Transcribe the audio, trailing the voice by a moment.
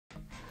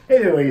Hey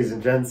there, ladies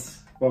and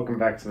gents. Welcome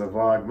back to the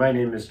vlog. My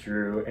name is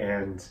Drew,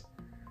 and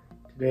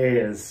today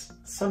is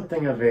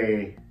something of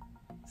a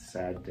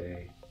sad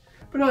day.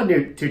 But not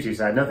too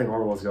sad. Nothing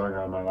horrible is going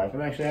on in my life.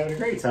 I'm actually having a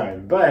great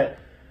time. But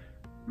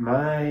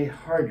my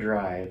hard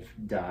drive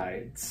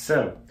died.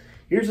 So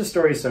here's the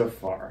story so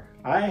far.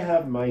 I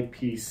have my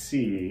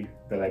PC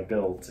that I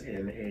built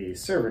in a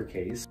server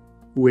case,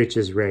 which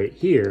is right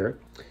here.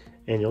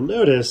 And you'll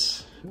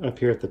notice up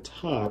here at the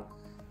top,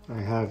 I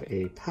have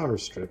a power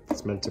strip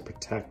that's meant to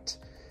protect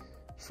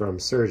from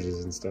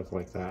surges and stuff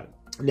like that.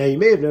 Now you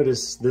may have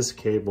noticed this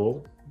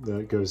cable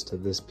that goes to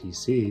this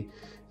PC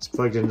is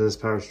plugged into this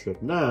power strip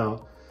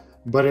now,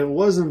 but it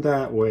wasn't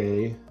that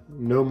way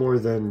no more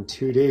than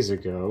 2 days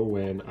ago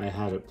when I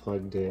had it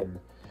plugged in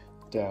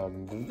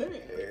down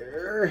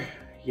there.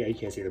 Yeah, you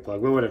can't see the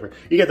plug, but whatever.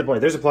 You get the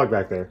point. There's a plug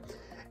back there.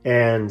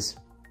 And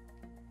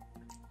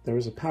there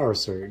was a power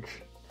surge.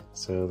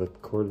 So the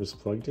cord was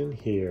plugged in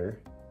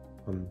here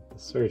on the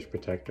surge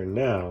protector.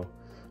 Now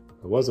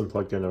it wasn't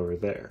plugged in over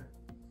there.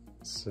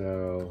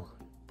 So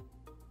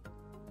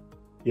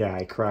yeah,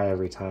 I cry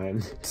every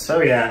time.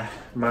 So yeah,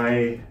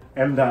 my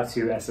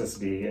M.2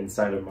 SSD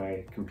inside of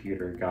my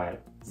computer got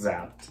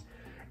zapped,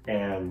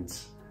 and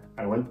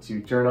I went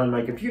to turn on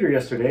my computer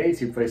yesterday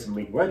to play some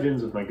League of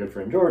Legends with my good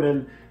friend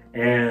Jordan,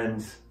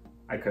 and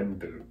I couldn't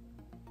boot.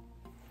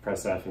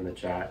 Press F in the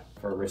chat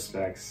for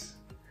respects.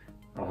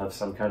 I'll have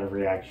some kind of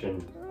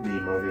reaction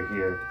meme over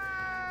here.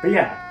 But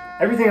yeah,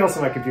 everything else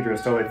on my computer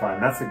is totally fine.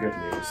 That's the good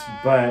news.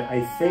 But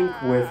I think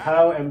with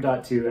how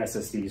M.2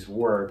 SSDs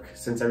work,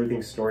 since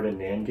everything's stored in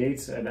NAND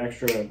gates, an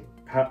extra,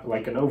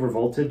 like an over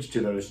voltage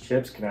to those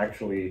chips can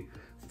actually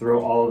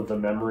throw all of the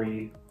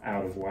memory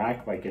out of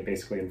whack. Like it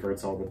basically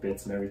inverts all the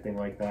bits and everything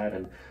like that.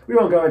 And we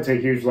won't go into a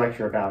huge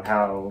lecture about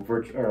how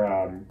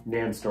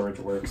NAND storage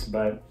works,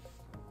 but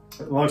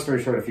long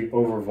story short, if you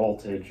over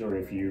voltage, or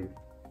if you,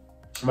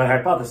 my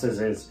hypothesis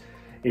is,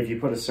 if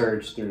you put a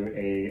surge through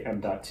a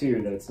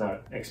M.2 that it's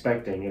not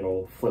expecting,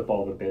 it'll flip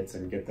all the bits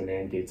and get the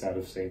NAND gates out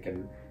of sync,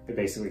 and it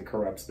basically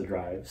corrupts the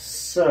drive.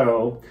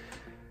 So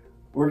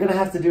we're gonna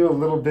have to do a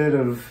little bit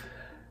of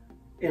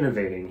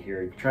innovating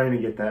here, trying to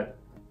get that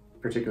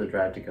particular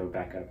drive to go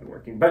back up and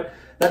working. But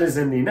that is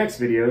in the next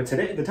video.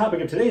 Today, the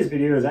topic of today's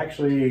video is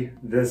actually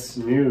this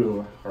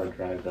new hard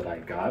drive that I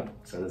got.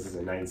 So this is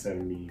a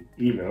 970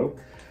 Evo.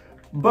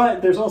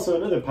 But there's also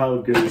another pile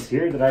of goodies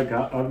here that I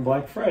got on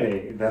Black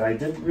Friday that I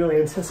didn't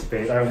really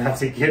anticipate I would have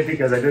to get,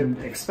 because I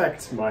didn't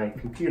expect my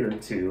computer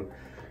to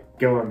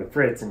go on the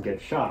fritz and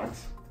get shocked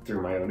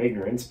through my own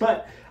ignorance.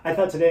 But I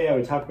thought today I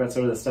would talk about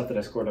some of the stuff that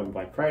I scored on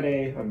Black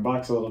Friday,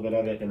 unbox a little bit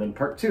of it, and then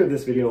part 2 of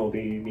this video will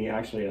be me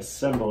actually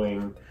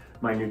assembling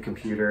my new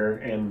computer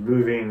and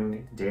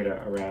moving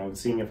data around,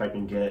 seeing if I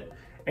can get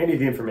any of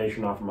the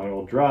information off of my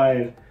old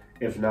drive.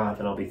 If not,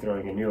 then I'll be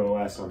throwing a new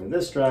OS onto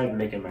this drive,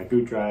 making my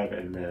boot drive,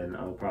 and then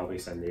I'll probably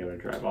send the other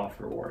drive off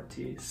for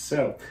warranty.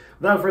 So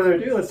without further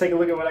ado, let's take a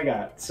look at what I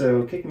got.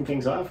 So kicking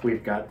things off,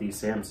 we've got the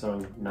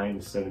Samsung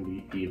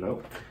 970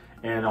 Evo,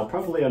 and I'll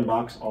probably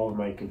unbox all of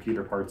my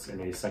computer parts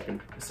in a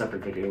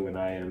separate video when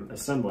I am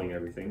assembling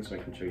everything, so I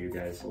can show you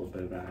guys a little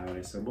bit about how I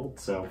assembled.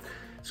 So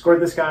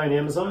scored this guy on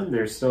Amazon.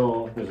 There's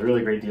a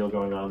really great deal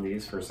going on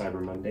these for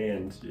Cyber Monday,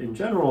 and in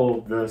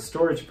general, the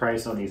storage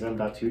price on these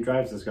M.2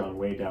 drives has gone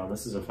way down.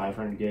 This is a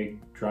 500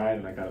 gig drive,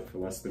 and I got it for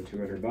less than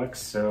 200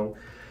 bucks. So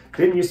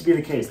didn't used to be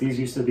the case. These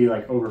used to be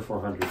like over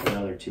 400, but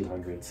now they're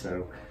 200.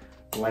 So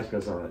life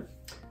goes on.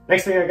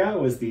 Next thing I got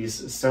was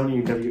these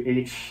Sony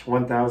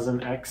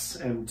WH-1000X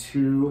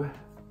M.2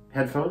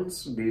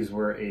 headphones. These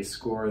were a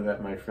score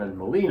that my friend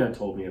Melina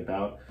told me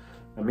about.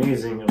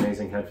 Amazing,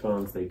 amazing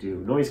headphones. They do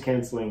noise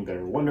canceling.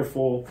 They're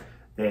wonderful.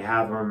 They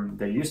have them,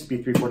 they used to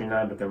be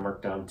 $349, but they're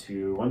marked down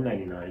to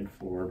 $199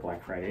 for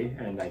Black Friday,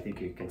 and I think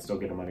you can still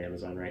get them on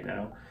Amazon right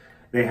now.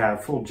 They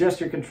have full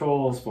gesture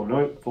controls, full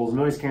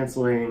noise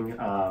canceling,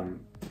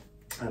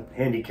 a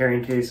handy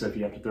carrying case, so if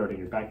you have to throw it in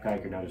your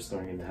backpack, you're not just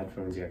throwing in the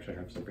headphones, you actually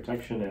have some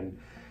protection. And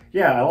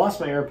yeah, I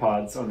lost my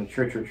AirPods on a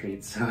church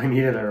retreat, so I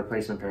needed a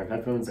replacement pair of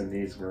headphones, and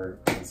these were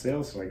on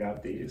sale, so I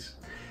got these.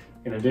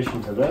 In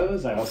addition to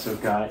those, I also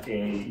got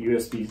a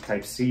USB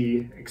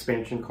Type-C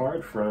expansion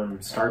card from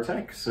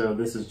StarTech. So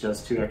this is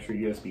just 2 extra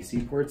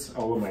USB-C ports.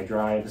 All of my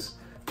drives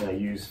that I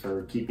use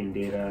for keeping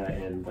data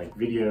and like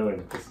video,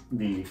 and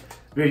the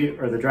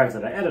drives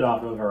that I edit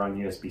off of are on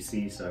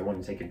USB-C, so I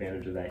want to take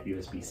advantage of that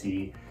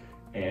USB-C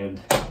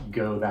and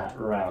go that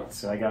route.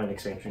 So I got an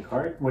expansion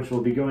card, which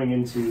will be going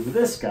into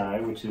this guy,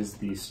 which is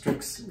the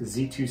Strix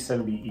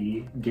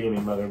Z270E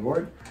gaming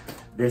motherboard.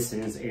 This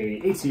is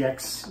a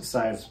ATX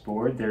size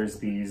board. There's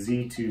the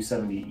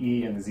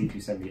Z270E and the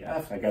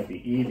Z270F. I got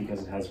the E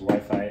because it has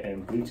Wi-Fi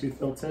and Bluetooth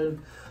built in.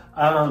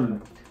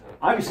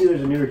 Obviously,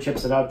 there's a newer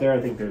chipset out there.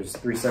 I think there's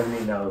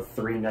 370, now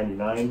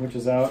 399, which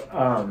is out.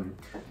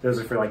 Those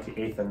are for like the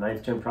 8th and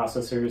 9th gen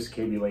processors,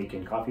 Kaby Lake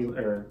and Coffee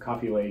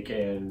Lake,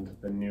 and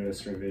the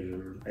newest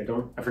revision.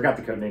 I forgot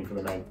the code name for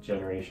the 9th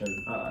generation.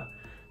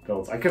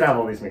 builds. I could have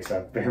all these mixed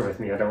up, bear with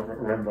me, I don't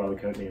remember all the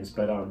code names,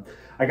 but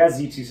I got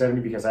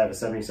Z270 because I have a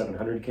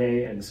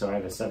 7700K, and so I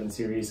have a 7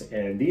 series,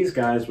 and these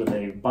guys with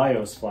a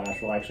BIOS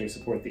flash will actually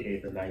support the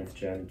 8th and 9th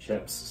gen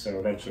chips, so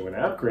eventually when I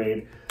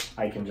upgrade,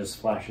 I can just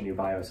flash a new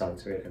BIOS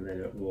onto it, and then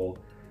it will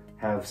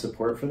have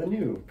support for the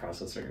new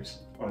processors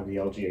on the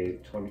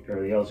LGA 20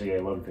 or the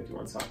LGA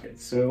 1151 socket.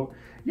 So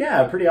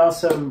yeah, pretty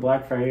awesome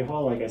Black Friday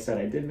haul. Like I said,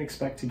 I didn't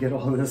expect to get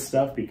all this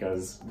stuff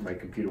because my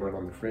computer went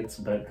on the fritz,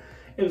 but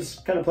it was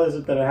kind of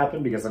pleasant that it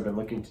happened because I've been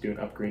looking to do an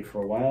upgrade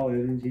for a while,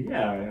 and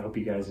yeah, I hope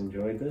you guys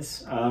enjoyed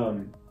this.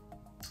 I'm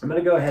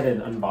gonna go ahead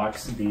and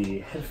unbox the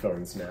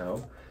headphones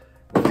now.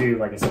 We'll do,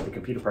 like I said, the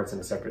computer parts in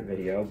a separate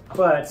video,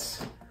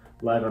 but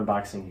live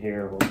unboxing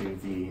here, we'll do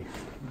the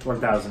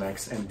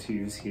 1000X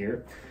M2s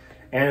here.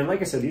 And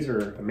like I said, these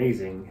are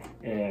amazing,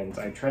 and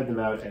I tried them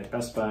out at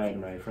Best Buy,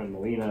 and my friend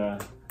Melina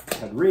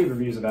had rave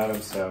reviews about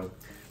them, so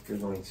we're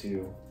going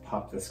to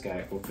pop this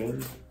guy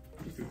open.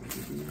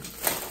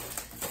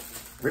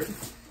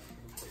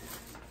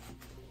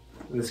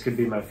 This could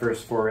be my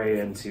first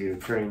foray into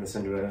turning this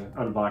into an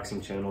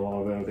unboxing channel,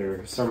 although there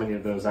are so many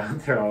of those out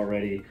there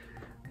already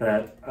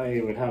that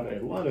I would have a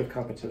lot of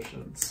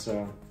competition.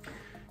 So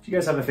if you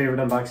guys have a favorite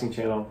unboxing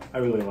channel, I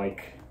really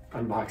like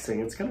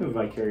unboxing. It's kind of a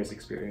vicarious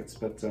experience,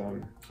 but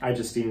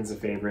iJustine's a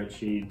favorite.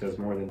 She does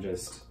more than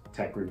just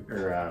tech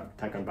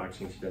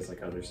unboxing. She does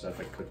like other stuff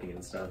like cooking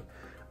and stuff.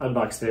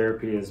 Unbox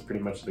Therapy is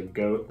pretty much the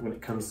GOAT when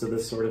it comes to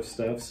this sort of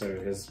stuff.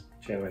 So his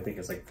channel, I think,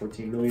 has like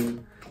 14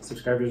 million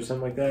subscribers or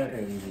something like that.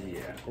 And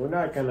yeah, we're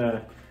not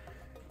gonna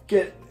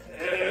get,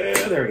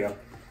 there we go.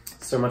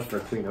 So much for a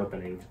clean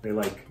opening.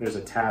 There's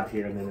a tab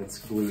here and then it's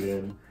glued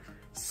in.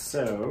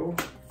 So,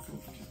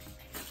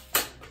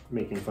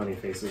 making funny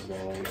faces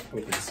while I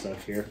open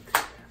stuff here.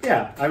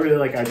 Yeah, I really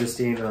like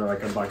iJustine, or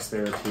like Unbox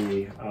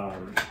Therapy.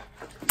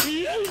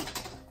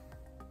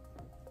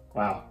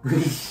 Wow.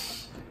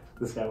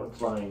 This guy went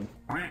flying.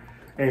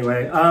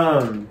 Anyway,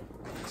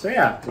 so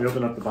yeah, we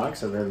open up the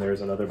box, and then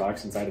there's another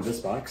box inside of this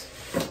box.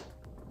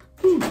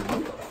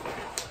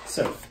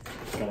 So,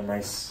 got a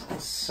nice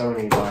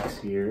Sony box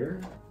here.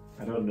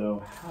 I don't know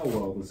how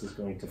well this is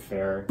going to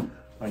fare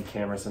on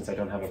camera since I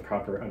don't have a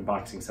proper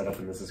unboxing setup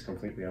and this is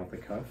completely off the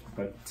cuff,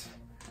 but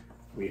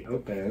we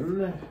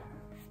open.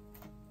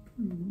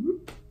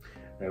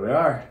 There we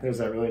are. There's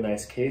that really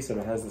nice case, and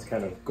it has this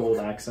kind of gold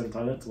accent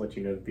on it to let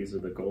you know that these are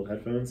the gold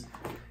headphones.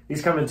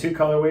 These come in 2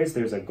 colorways.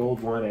 There's a gold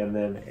one and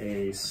then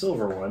a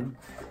silver one.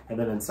 And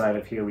then inside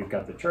of here, we've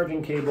got the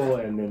charging cable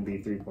and then the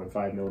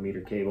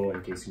 3.5mm cable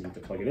in case you need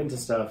to plug it into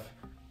stuff.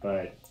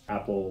 But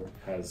Apple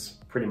has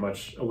pretty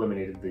much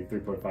eliminated the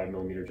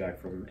 3.5mm jack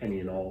from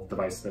any and all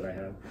device that I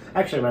have.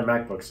 Actually, my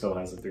MacBook still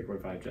has a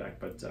 3.5 jack,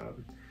 but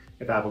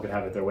if Apple could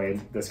have it their way,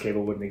 this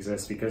cable wouldn't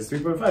exist because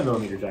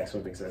 3.5mm jacks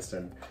wouldn't exist.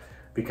 And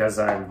because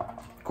I'm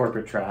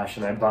corporate trash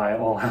and I buy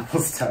all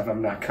Apple stuff,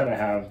 I'm not gonna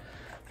have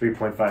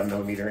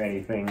 3.5mm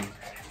anything.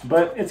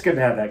 But it's good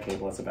to have that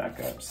cable as a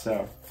backup.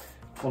 So,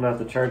 pulling out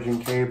the charging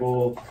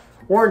cable.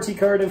 Warranty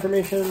card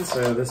information,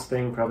 so this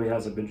thing probably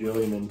has a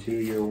bajillion and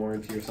 2-year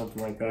warranty or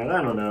something like that. I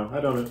don't know.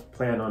 I don't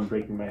plan on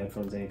breaking my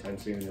headphones anytime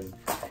soon, and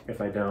if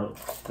I don't,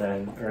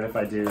 then, or if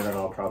I do, then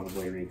I'll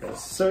probably read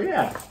this. So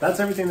yeah, that's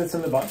everything that's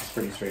in the box.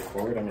 Pretty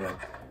straightforward. I'm gonna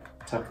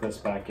tuck this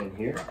back in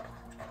here,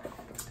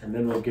 and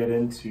then we'll get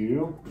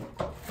into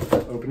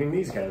opening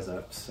these guys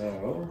up.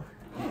 So,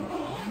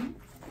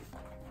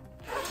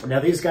 now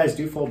these guys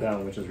do fold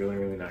down, which is really,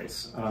 really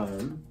nice.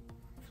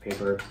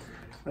 Paper.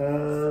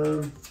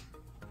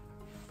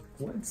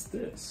 What's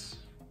this?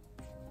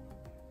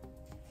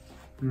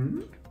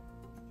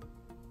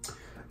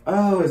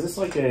 Oh, is this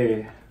like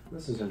a,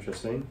 this is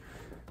interesting.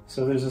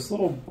 So there's this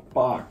little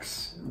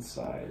box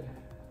inside.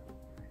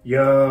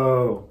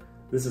 Yo,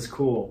 this is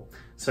cool.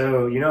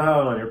 So you know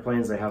how on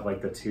airplanes they have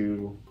like the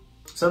two,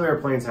 some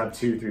airplanes have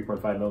 2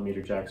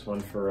 3.5mm jacks,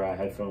 one for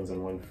headphones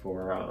and one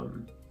for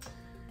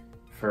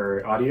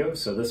audio.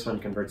 So this one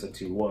converts it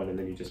to 1, and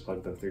then you just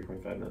plug the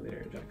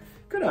 3.5mm jack.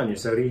 Good on you,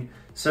 Sony.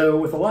 So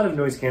with a lot of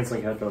noise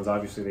canceling headphones,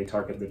 obviously they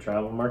target the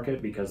travel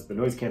market because the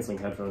noise canceling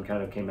headphone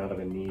kind of came out of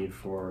a need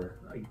for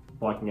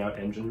blocking out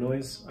engine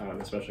noise,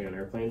 especially on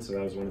airplanes. So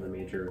that was one of the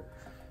major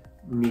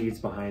needs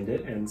behind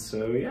it. And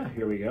so yeah,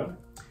 here we go.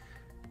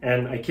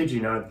 And I kid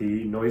you not,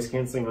 the noise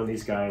canceling on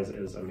these guys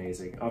is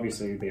amazing.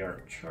 Obviously they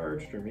aren't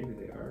charged, or maybe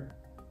they are.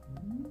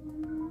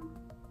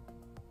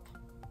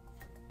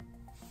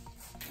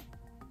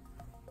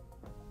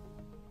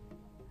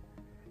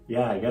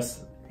 Yeah, I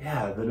guess,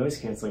 yeah, the noise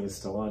canceling is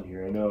still on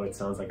here. I know it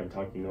sounds like I'm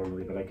talking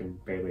normally, but I can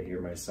barely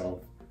hear myself.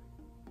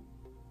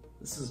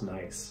 This is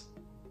nice.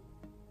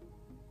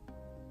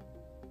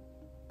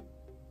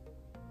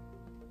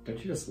 Don't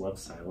you just love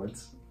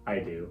silence? I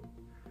do.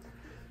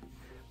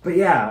 But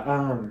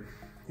yeah,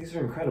 these are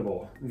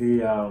incredible.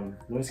 The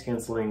noise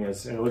canceling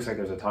is, and it looks like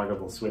there's a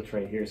toggleable switch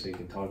right here so you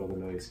can toggle the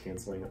noise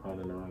canceling on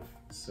and off.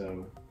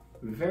 So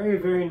very,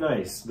 very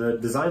nice. The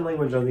design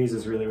language on these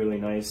is really, really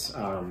nice.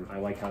 I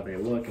like how they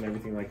look and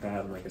everything like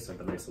that. And like I said,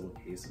 the nice little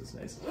case is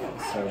nice as well.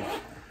 So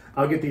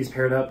I'll get these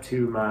paired up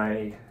to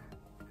my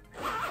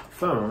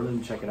phone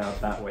and check it out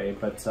that way.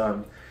 But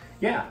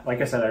yeah, like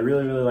I said, I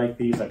really like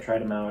these. I've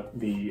tried them out.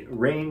 The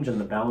range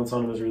and the balance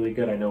on them is really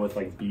good. I know with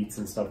like Beats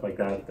and stuff like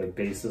that, the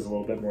bass is a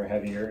little bit more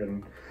heavier,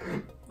 and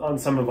on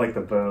some of like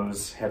the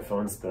Bose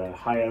headphones, the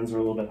high ends are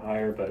a little bit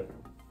higher, but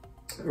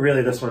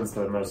really this one's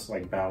the most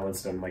like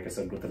balanced, and like I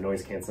said, with the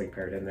noise canceling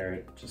paired in there,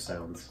 it just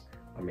sounds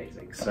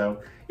amazing.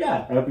 So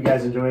yeah, I hope you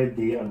guys enjoyed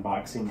the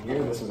unboxing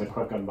here. This is a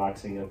quick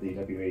unboxing of the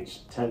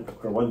WH10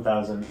 or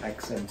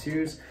 1000X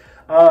M2s.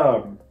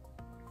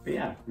 But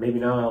yeah, maybe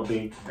now I'll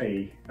be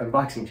a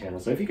unboxing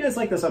channel. So if you guys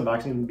like this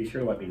unboxing, be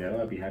sure to let me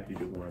know. I'd be happy to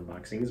do more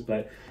unboxings.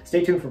 But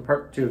stay tuned for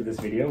part 2 of this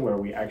video, where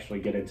we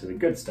actually get into the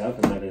good stuff,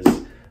 and that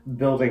is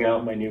building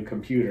out my new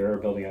computer, or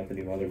building out the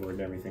new motherboard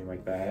and everything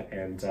like that.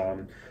 And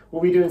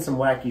we'll be doing some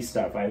wacky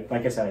stuff.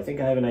 Like I said, I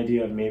think I have an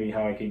idea of maybe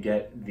how I could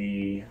get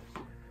the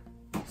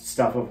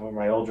stuff of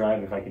my old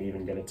drive, if I can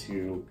even get it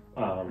to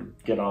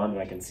get on and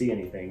I can see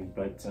anything.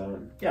 But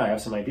yeah, I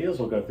have some ideas.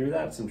 We'll go through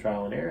that, some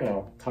trial and error, and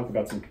I'll talk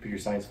about some computer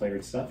science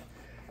flavored stuff,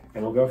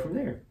 and we'll go from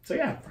there. So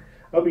yeah,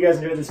 I hope you guys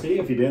enjoyed this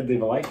video. If you did,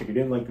 leave a like. If you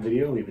didn't like the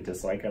video, leave a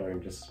dislike. I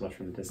learned just as much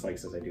from the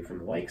dislikes as I do from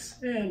the likes.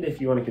 And if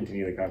you want to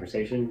continue the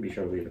conversation, be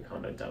sure to leave a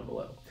comment down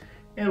below.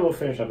 And we'll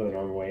finish up in the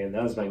normal way, and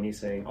that is by me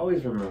saying,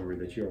 always remember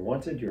that you are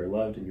wanted, you are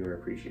loved, and you are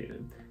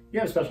appreciated. You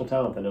have special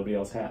talent that nobody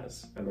else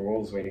has, and the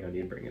world is waiting on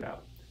you to bring it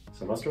out.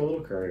 So muster a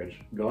little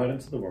courage, go out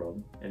into the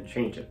world, and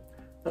change it.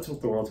 That's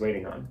what the world's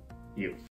waiting on. You.